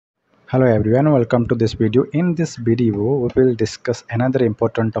Hello everyone, welcome to this video. In this video, we will discuss another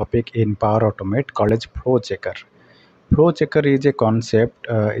important topic in Power Automate called as Flow Checker. Flow Checker is a concept,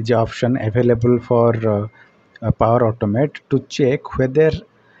 is an option available for Power Automate to check whether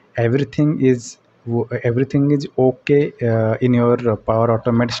everything is okay in your Power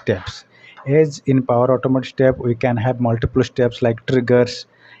Automate steps. As in Power Automate step, we can have multiple steps like triggers.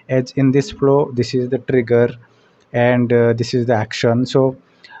 As in this flow, this is the trigger, and this is the action. So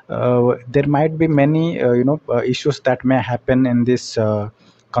there might be many issues that may happen in this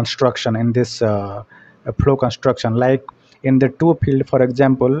construction, in this flow construction, like in the to field. For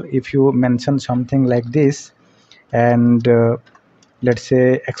example, if you mention something like this, and let's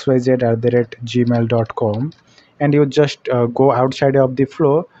say xyz@gmail.com, and you just go outside of the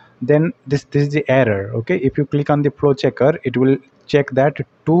flow, then this is the error. Okay, if you click on the flow checker, it will check that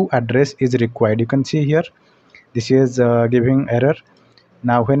to address is required. You can see here this is giving error.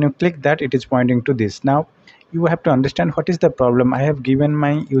 Now when you click that, it is pointing to this. Now you have to understand what is the problem. I have given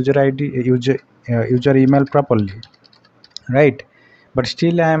my user id user email properly, right? But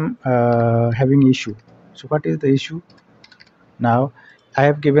still I am having issue. So what is the issue? Now I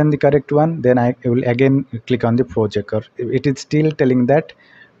have given the correct one, then I will again click on the flow checker. It is still telling that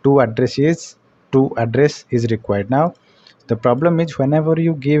to address is required. Now the problem is, whenever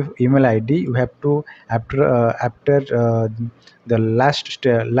you give email id, you have to, after the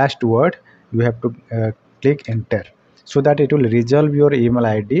last word, you have to click enter, so that it will resolve your email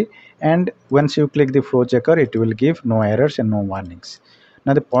id. And once you click the flow checker, it will give no errors and no warnings.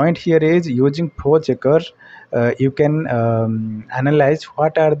 Now the point here is, using flow checker, you can analyze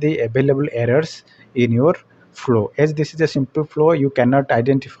what are the available errors in your flow. As this is a simple flow, you cannot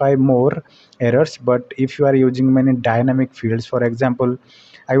identify more errors. But if you are using many dynamic fields, for example,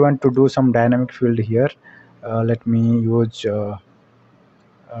 I want to do some dynamic field here. Let me use uh,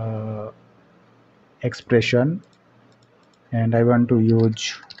 expression, and I want to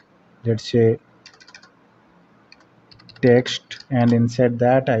use, let's say, text, and inside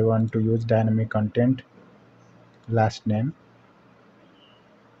that I want to use dynamic content last name.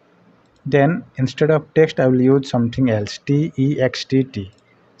 Then instead of text, I will use something else, text.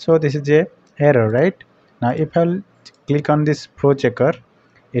 So this is a error, right? Now if I'll click on this flow checker,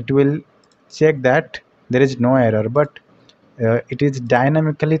 it will check that there is no error, but it is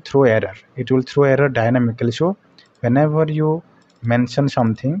dynamically throw error. It will throw error dynamically. So whenever you mention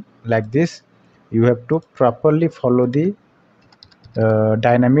something like this, you have to properly follow the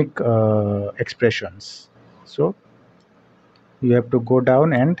dynamic expressions. So you have to go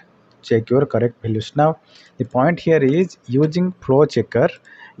down and check your correct values. Now the point here is, using flow checker,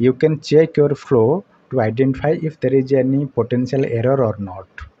 you can check your flow to identify if there is any potential error or not.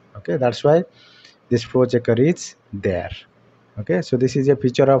 Okay, that's why this flow checker is there. Okay, so this is a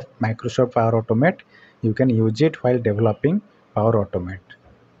feature of Microsoft Power Automate. You can use it while developing Power Automate.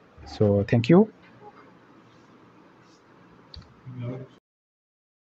 So thank you.